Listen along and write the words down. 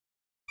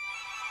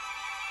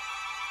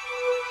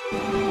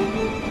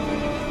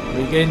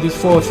Regain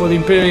this fort for the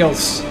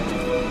Imperials.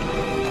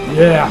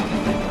 Yeah.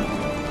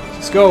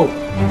 Let's go.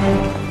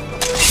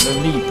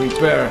 Let me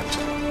prepare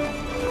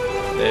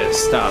their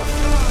stuff.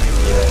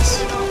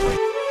 Yes.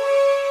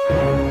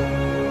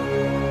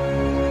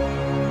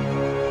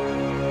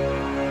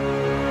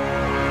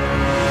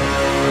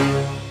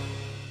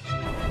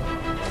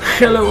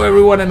 Hello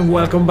everyone and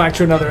welcome back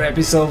to another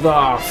episode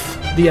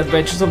of The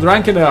Adventures of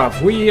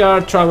Drunkenuff. We are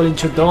traveling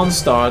to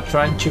Dunstad,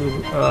 trying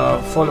to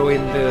follow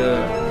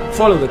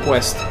the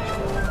quest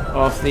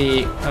of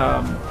the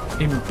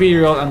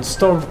Imperial and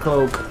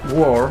Stormcloak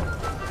war.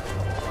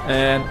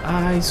 And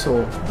I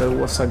saw there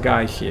was a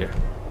guy here.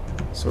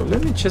 So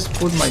let me just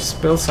put my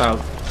spells out.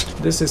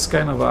 This is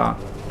kind of a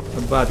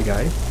bad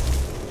guy.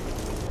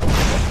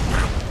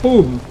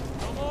 Boom!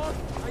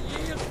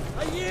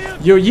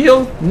 You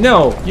yield?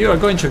 No, you are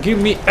going to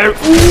give me a...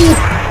 Ooh!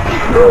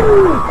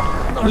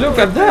 Look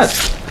at that!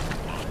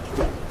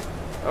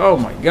 Oh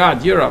my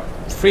god, you're a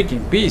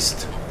freaking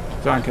beast,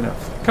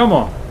 Drunkenuff. Come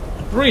on,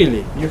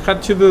 really? You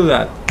had to do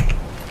that?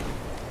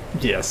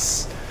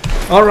 Yes.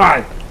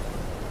 Alright,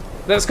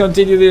 let's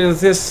continue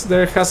this.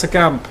 There has a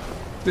camp.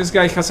 This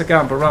guy has a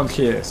camp around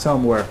here,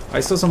 somewhere. I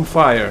saw some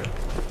fire.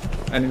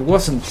 And it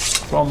wasn't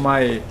from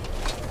my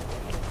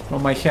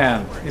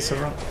hand. It's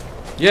around...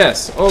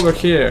 Yes, over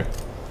here.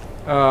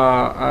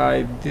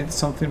 I did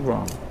something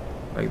wrong,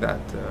 like that.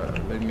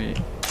 Let me...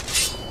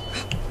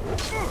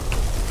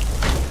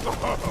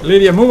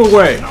 Lidia, move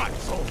away!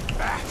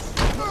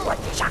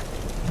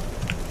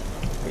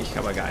 We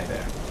have a guy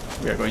there.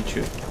 We are going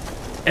to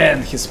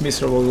end his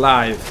miserable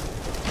life.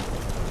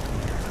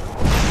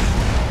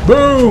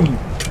 Boom!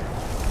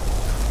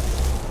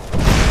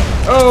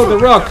 Oh, the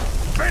rock!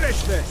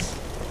 Finish this!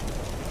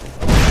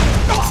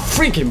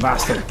 Freaking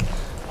bastard!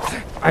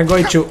 I'm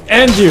going to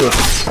end you!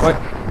 What?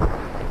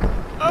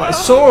 My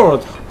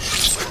sword!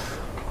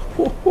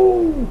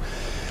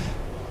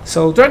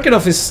 So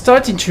Drunkenuff is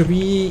starting to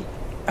be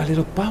a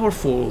little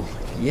powerful.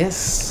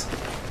 Yes.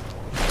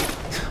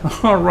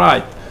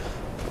 Alright.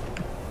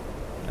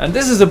 And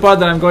this is the part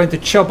that I'm going to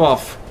chop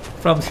off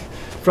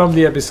from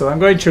the episode. I'm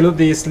going to loot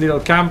this little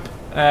camp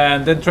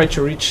and then try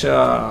to reach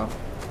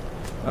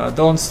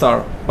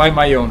Dawnstar by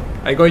my own.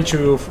 I'm going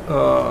to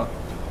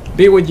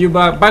be with you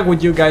back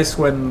with you guys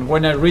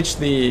when I reach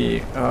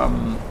the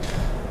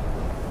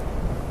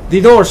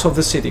doors of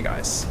the city,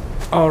 guys.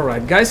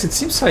 Alright, guys, it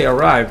seems I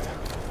arrived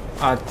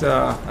at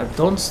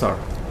Dawnstar.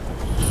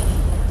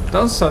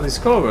 Dawnstar is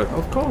covered,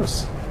 of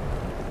course.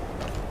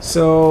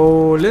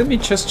 So let me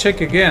just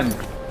check again.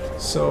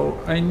 So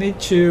I need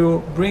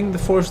to bring the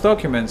force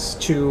documents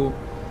to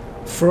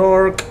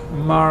Frork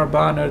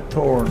Marbanner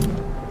Thorn.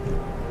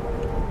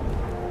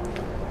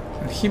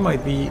 And he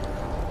might be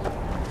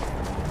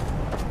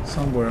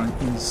somewhere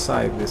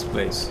inside this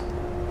place.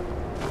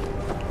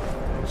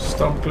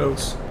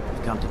 Stormcloaks.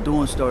 Come to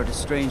Dawnstar at a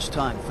strange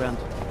time, friend.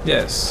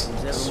 Yes,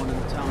 Is everyone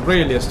in the town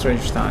really a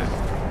strange time.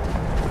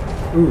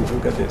 Ooh,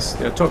 look at this.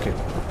 They're talking.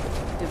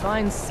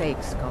 Divine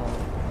sake, Skull.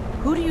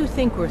 Who do you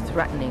think we're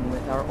threatening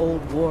with our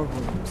old war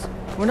wounds?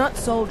 We're not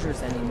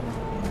soldiers anymore.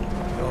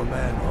 Your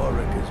man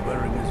Auric is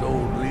wearing his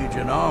old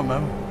Legion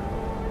armor.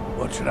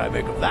 What should I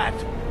make of that?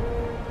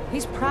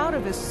 He's proud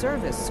of his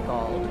service,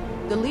 Skald.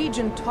 The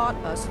Legion taught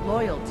us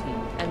loyalty,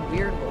 and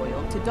we're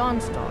loyal to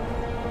Dawnstar.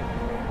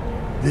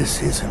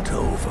 This isn't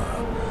over.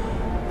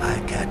 I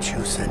catch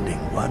you sending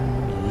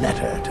one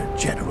letter to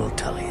General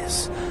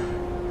Tullius.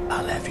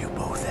 I'll have you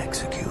both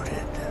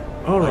executed.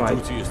 Alright.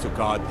 My duty is to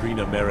guard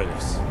Brina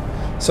Meredith.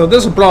 So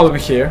there's a problem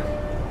here.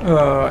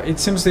 It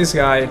seems this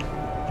guy,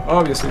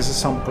 obviously this is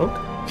some crook.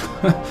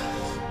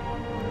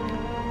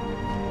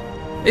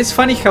 It's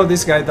funny how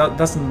this guy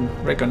doesn't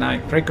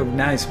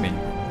recognize me.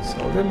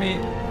 So let me...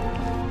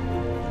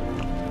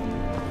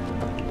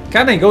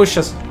 Can I go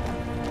just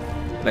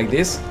like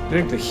this,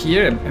 directly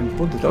here and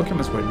put the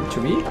documents where they need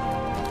to be?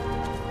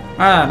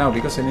 Ah, no,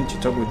 because I need to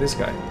talk with this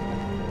guy.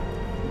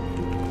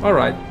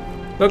 Alright,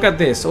 look at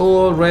this,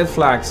 all red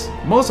flags.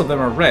 Most of them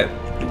are red.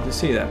 Did you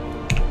see that?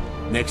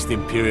 Next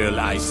Imperial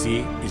I see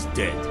is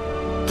dead.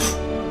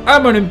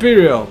 I'm an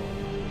Imperial.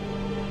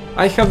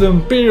 I have the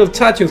Imperial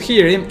tattooed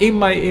here in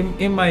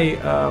my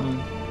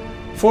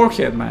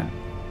forehead, man.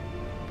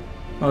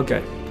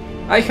 Okay,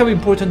 I have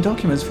important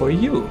documents for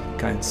you,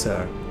 kind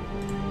sir.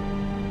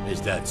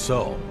 Is that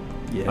so?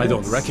 Yes. I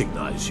don't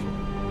recognize you.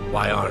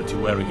 Why aren't you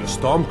wearing your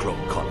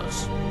Stormcloak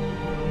colors?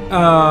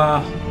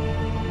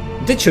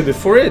 Did you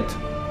before it?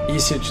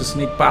 Easier to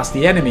sneak past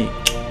the enemy.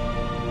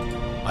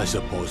 I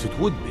suppose it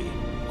would be.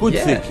 Good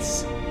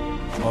Yes.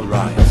 thinking. All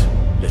right,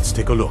 let's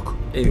take a look.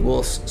 It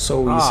was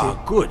so easy.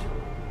 Ah, good.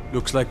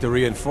 Looks like the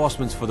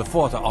reinforcements for the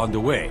fort are on the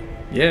way.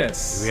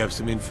 Yes. We have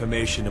some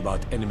information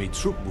about enemy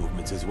troop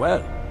movements as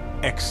well.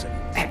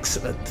 Excellent.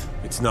 Excellent.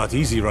 It's not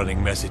easy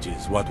running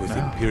messages, what with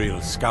Imperial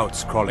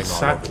scouts crawling all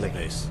over Exactly. the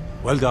place.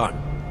 Well done.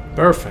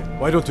 Perfect.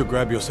 Why don't you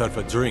grab yourself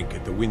a drink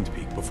at the Wind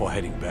Peak before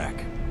heading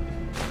back?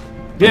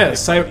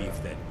 Yes, Let's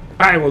leave then.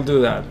 I will do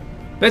that.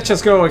 Let's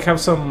just go. I have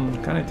some...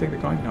 Can I take the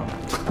coin? No.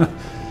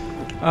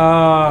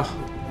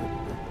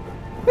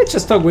 Let's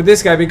just talk with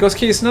this guy because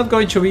he's not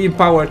going to be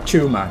empowered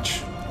too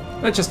much.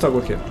 Let's just talk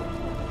with him.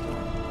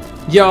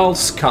 Jarl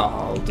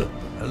Skald.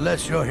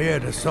 Unless you're here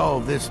to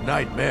solve this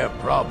nightmare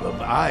problem,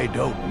 I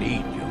don't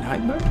need you.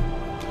 Nightmare?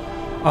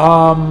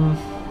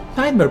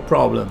 Nightmare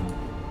problem.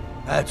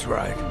 That's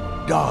right,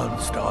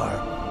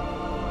 Dawnstar.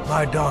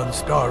 My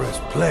Dawnstar is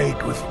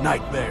plagued with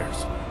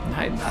nightmares.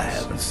 Nightmares? I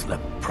haven't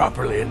slept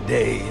properly in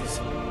days.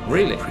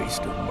 Really? The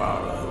priest of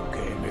Mara who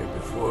came here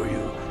before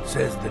you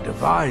says the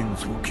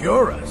divines will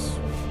cure us.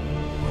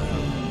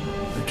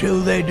 Well, until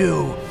they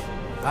do,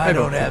 I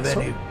don't have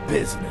any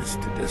business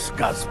to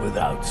discuss with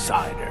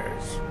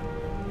outsiders.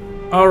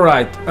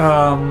 Alright,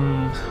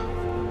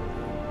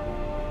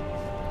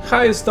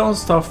 how is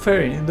Dawnstar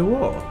faring in the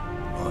war?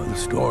 Well, the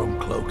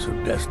Stormcloaks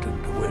are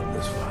destined to win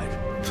this fight.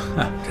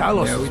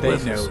 Talos No, is they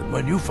with us, know. and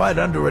when you fight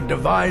under a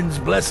divine's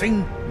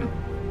blessing,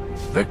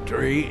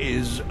 victory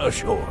is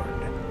assured.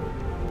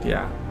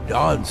 Yeah.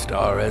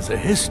 Dawnstar has a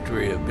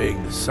history of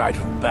being the site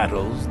of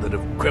battles that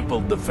have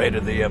crippled the fate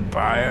of the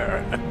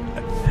Empire.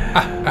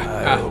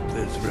 I hope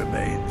this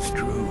remains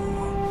true.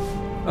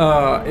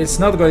 It's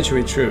not going to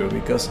be true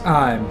because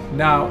I'm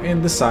now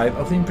in the side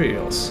of the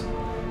Imperials.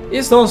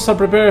 Is Dawnstar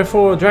prepared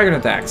for dragon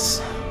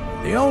attacks?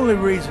 The only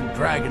reason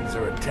dragons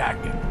are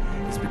attacking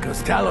is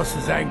because Talos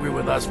is angry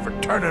with us for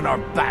turning our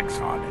backs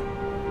on him.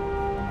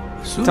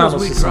 As soon Talos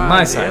as we is on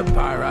my drive the side.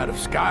 Empire out of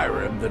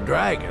Skyrim, the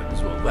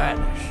dragons will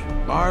vanish.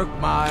 Mark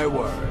my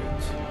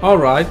words.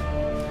 Alright.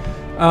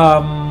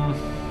 The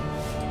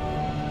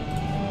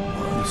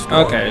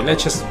Okay,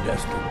 let's just... Stormcloaks are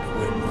destined to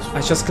win this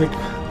I just clicked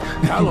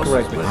Talos is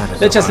incorrectly. with us.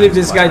 Let's just leave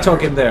this guy Divine's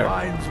talking there.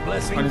 Divine's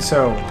blessing. On his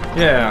own.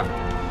 Yeah.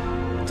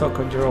 Talk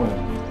on your own,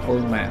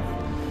 old man.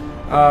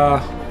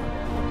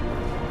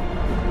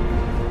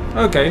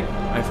 Okay.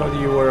 I thought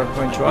you were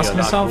going to ask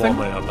me something.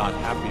 I'm not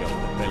happy on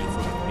the belly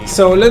full of meat.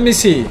 So let me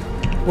see.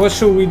 What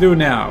should we do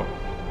now?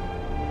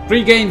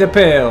 Regain the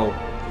Pale.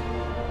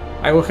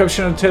 I will have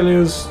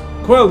Telius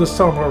quell the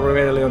Storm of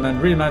Rebellion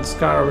and reunite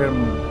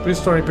Skyrim,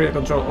 restore Imperial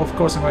control. Of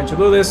course I'm going to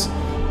do this.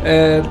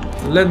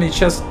 Let me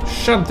just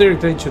jump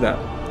directly into that.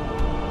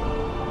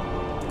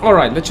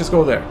 Alright, let's just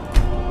go there.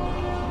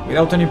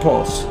 Without any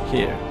pause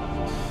here.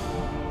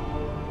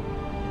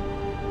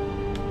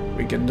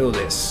 We can do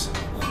this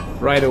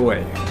right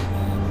away.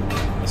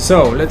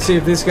 So, let's see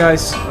if these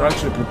guys are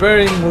actually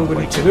preparing what we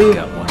need to do.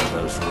 Got one of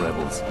those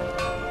rebels.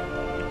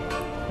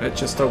 Let's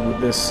just start with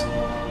this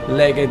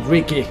legged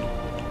Ricky.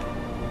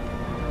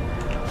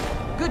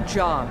 Good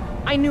job.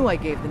 I knew I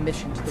gave the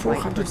mission to the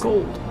right 400 person.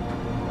 gold.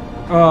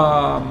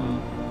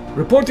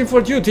 Reporting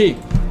for duty.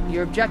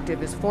 Your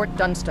objective is Fort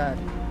Dunstad.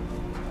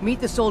 Meet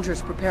the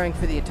soldiers preparing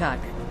for the attack,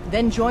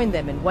 then join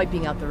them in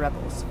wiping out the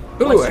rebels.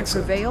 Ooh, Once you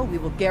excellent. prevail, we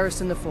will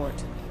garrison the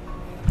fort.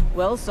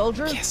 Well,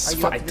 soldier, Yes, are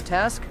you up fight. to the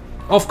task?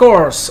 Of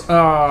course,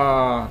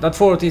 that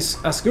fort is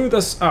as good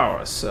as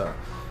ours.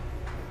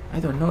 I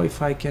don't know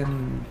if I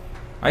can...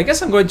 I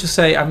guess I'm going to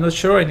say I'm not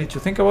sure, I need to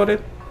think about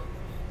it.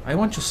 I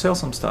want to sell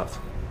some stuff.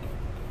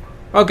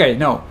 Okay,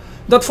 no.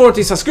 That fort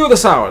is as good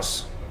as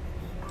ours.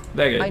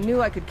 I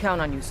knew I could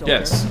count on you, soldier.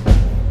 Yes.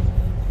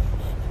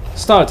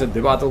 Started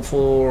the battle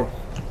for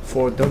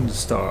Fort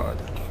Dunstad.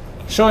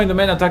 Showing the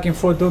men attacking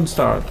Fort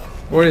Dunstad.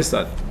 Where is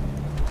that?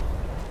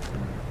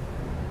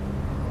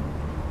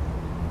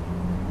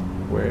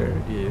 Where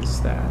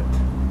is that?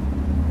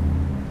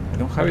 I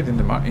don't have it in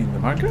the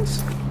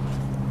markers.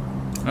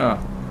 Ah,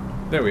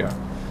 there we are.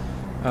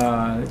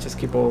 Let's just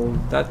keep all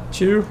that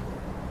too.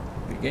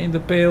 Regain the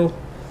Pale.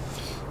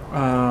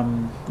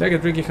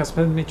 Legate Ricky has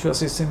sent me to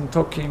assist in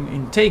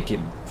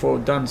taking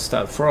Fort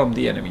Dunstad from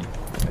the enemy.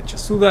 Let's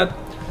just do that.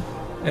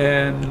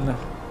 And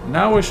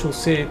now I should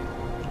see it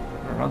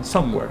around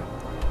somewhere.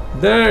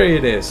 There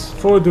it is,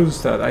 Fort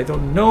Dunstad. I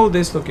don't know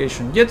this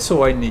location yet,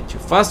 so I need to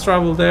fast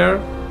travel there.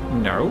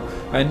 No,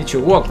 I need to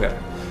walk there.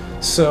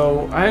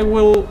 So I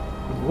will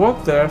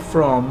walk there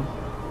from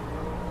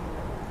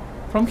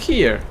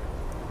here,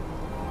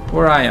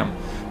 where I am.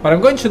 But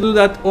I'm going to do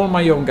that on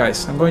my own,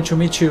 guys. I'm going to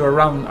meet you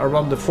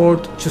around the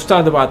fort to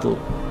start the battle.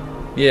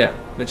 Yeah,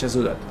 let's just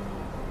do that.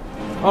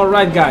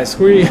 Alright guys,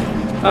 we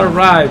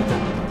arrived.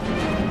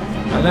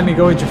 And let me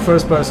go into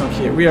first person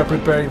here. We are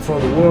preparing for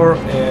the war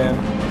and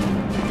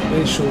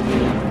they should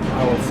be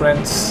our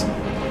friends.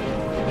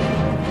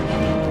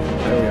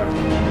 There we are.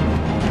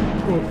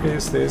 Who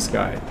is this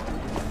guy?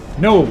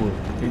 Noble.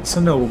 It's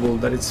a noble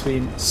that it's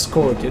been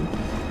escorted.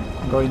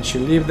 I'm going to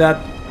leave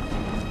that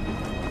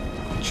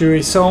to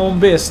his own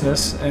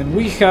business, and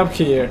we have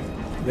here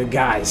the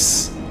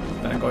guys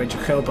that are going to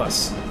help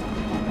us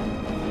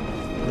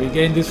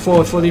regain this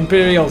fort for the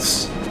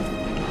Imperials.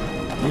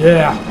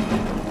 Yeah,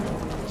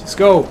 just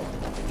go.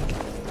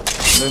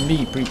 Let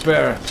me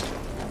prepare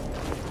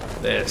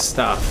their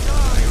stuff.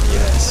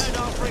 Yes.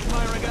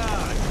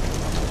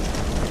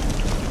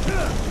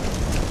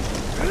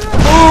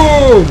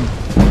 Boom!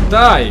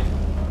 Die.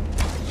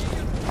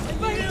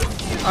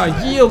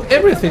 I yield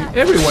everything.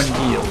 Everyone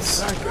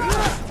yields.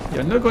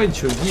 You're not going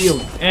to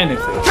yield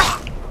anything.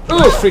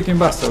 Oh, freaking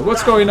bastard.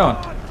 What's going on?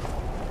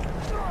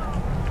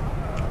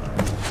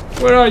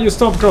 Where are you,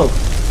 Stormcloak?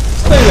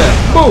 Stay there.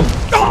 Boom.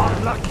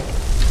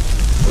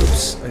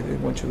 Oops, I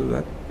didn't want you to do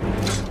that.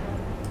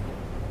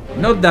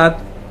 Not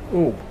that.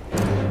 Oh.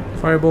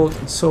 Firebolt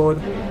and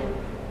sword.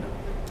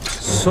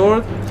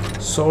 Sword.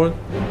 Sword.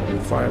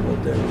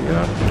 Firebolt. There we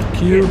are.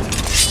 Q.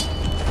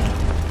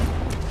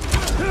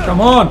 Come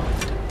on.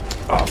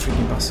 Oh,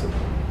 freaking bastard.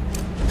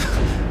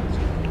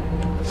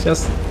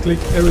 Just click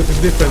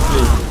everything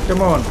differently.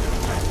 Come on.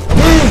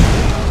 Boom.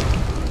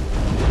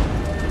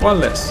 One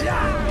less.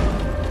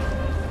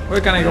 Where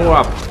can I go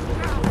up?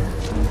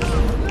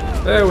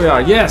 There we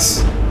are.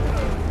 Yes.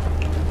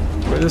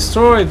 We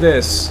destroyed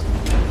this.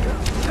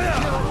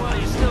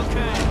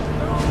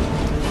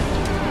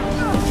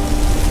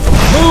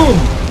 Boom.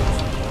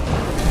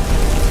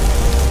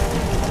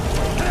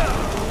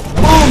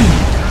 Boom.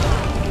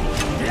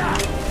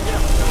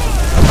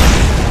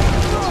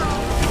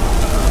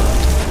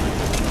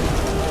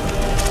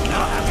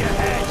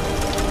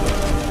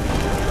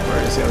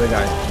 Where is the other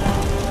guy?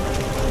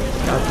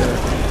 Got there.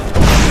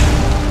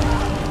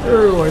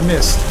 Oh, I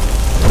missed.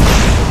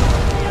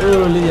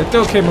 Oh, Lidia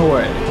took him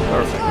away.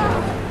 Perfect.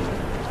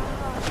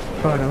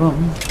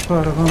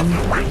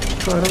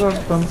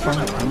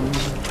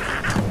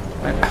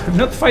 I'm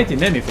not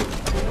fighting anything.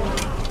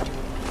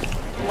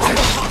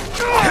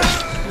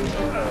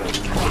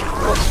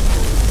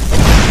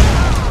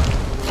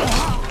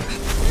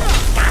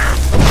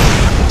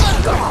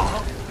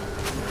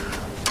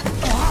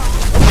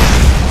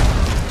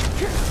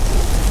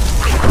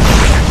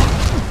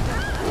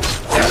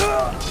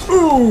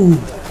 Ooh!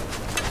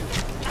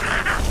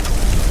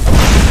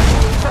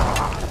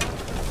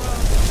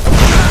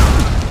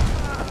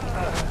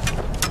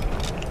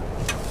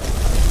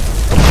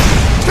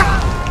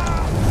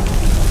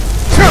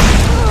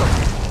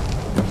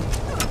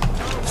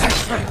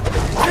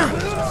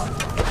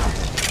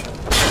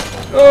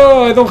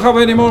 Oh, I don't have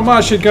any more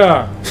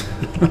Magicka.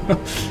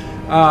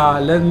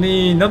 Let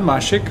me not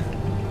magic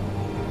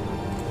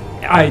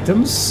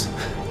items,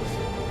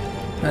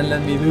 and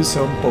let me do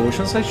some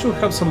potions. I should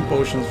have some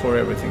potions for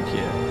everything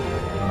here.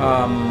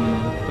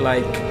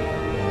 Like,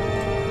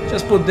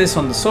 just put this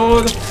on the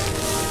sword.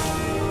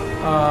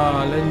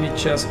 Let me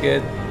just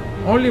get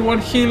only one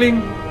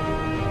healing.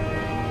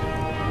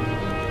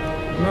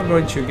 I'm not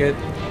going to get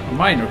a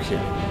minor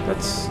heal.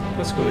 That's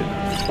good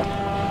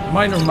enough.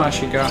 Minor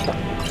Magicka.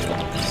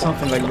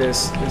 Something like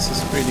this. This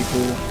is pretty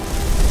cool.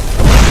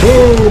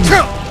 Boom!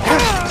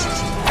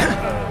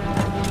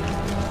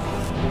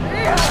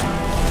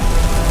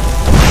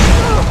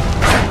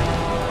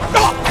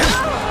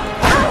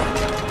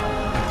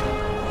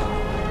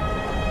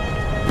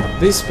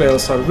 These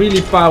spells are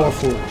really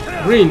powerful.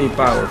 Really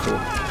powerful.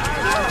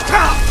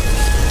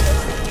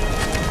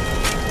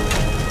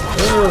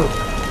 Oh.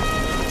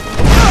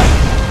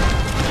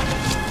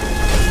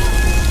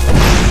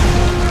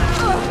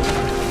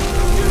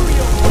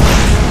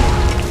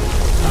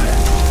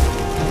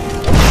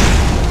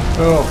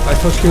 Oh, I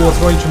thought he was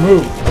going to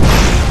move.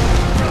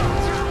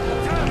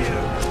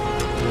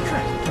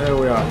 There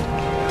we are.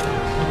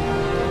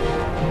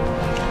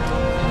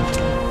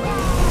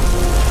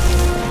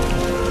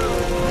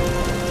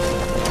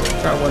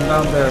 Got one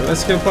down there.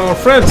 Let's help our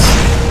friends.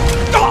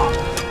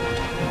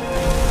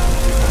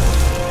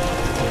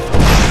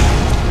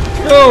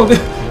 Oh,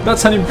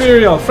 that's an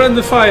Imperial.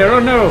 Friendly fire. Oh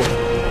no.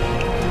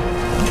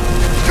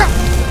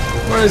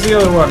 Where is the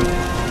other one?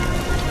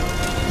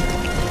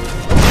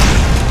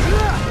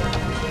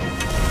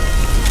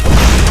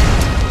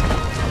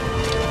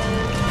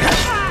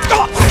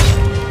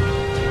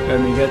 Let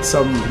me get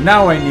some.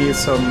 Now I need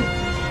some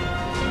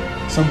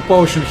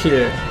potion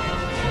here.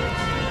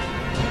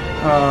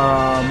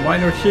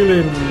 Minor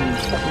healing.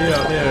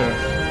 Yeah, there.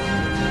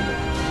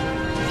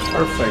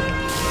 Perfect.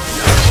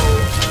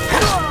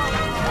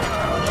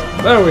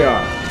 There we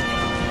are.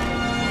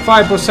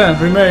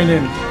 5%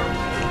 remaining.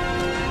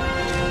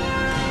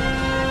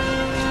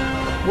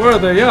 Where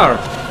they are?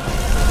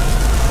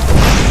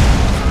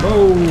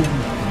 Boom.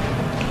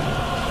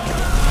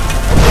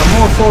 There are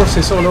more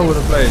forces all over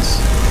the place.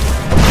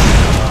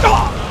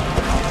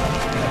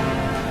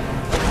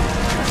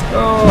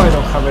 Oh, I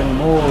don't have any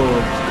more.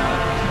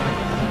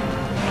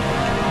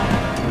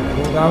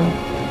 Go down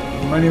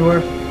from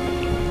anywhere.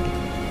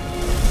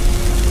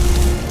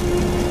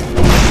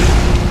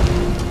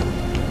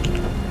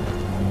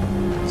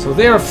 So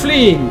they are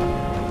fleeing.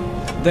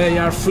 They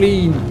are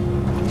fleeing.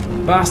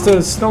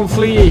 Bastards, don't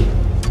flee.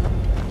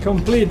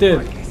 Complete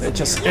it. Let's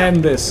just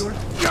end this.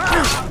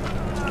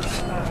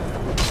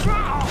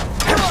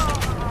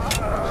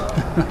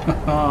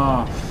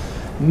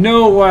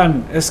 No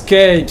one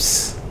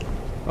escapes.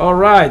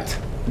 Alright,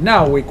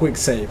 now we quick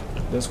save.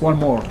 There's one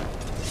more.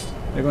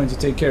 They're going to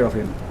take care of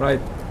him, right?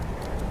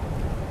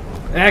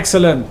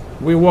 Excellent!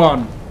 We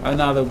won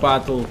another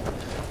battle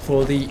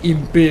for the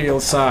Imperial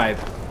side.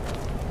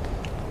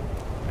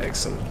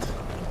 Excellent.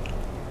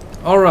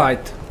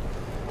 Alright.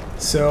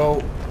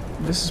 So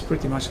this is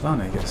pretty much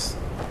done, I guess.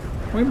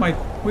 We might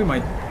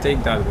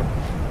take that one.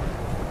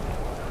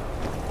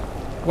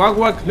 Wak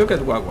Wak, look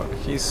at Wak Wak.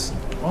 He's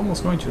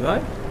almost going to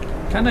die.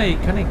 Can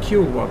I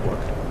kill Wak Wak?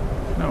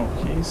 No,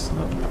 he's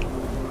not.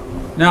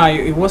 No,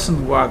 it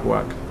wasn't Wak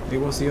Wak. It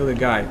was the other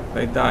guy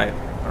that died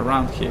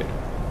around here.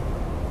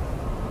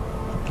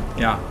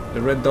 Yeah,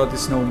 the red dot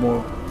is no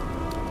more.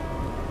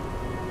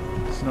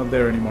 It's not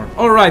there anymore.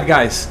 Alright,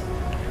 guys.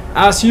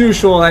 As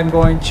usual, I'm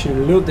going to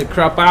loot the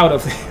crap out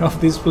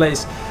of this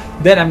place.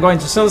 Then I'm going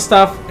to sell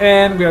stuff,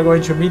 and we are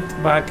going to meet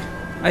back.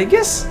 I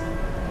guess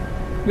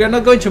we are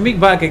not going to meet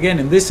back again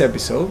in this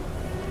episode.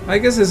 I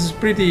guess this is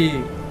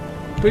pretty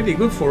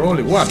good for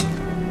only one.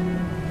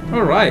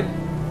 Alright.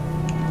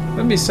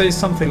 Let me say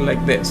something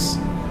like this.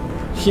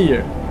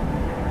 Here.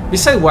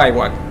 Beside Wak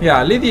Wak.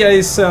 Yeah, Lidia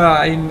is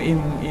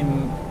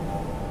in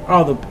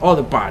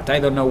other part. I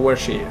don't know where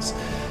she is.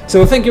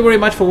 So thank you very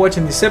much for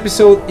watching this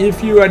episode.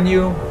 If you are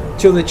new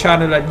to the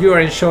channel and you are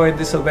enjoying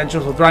these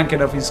adventures of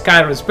Drunkenuff in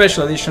Skyrim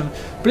Special Edition,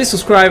 please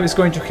subscribe. It's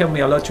going to help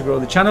me a lot to grow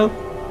the channel.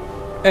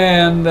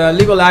 And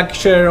leave a like,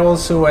 share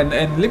also,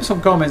 and leave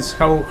some comments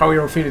how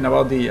you're feeling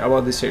about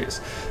the series.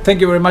 Thank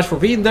you very much for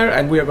being there,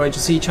 and we are going to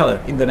see each other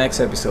in the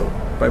next episode.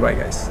 Bye bye,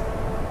 guys.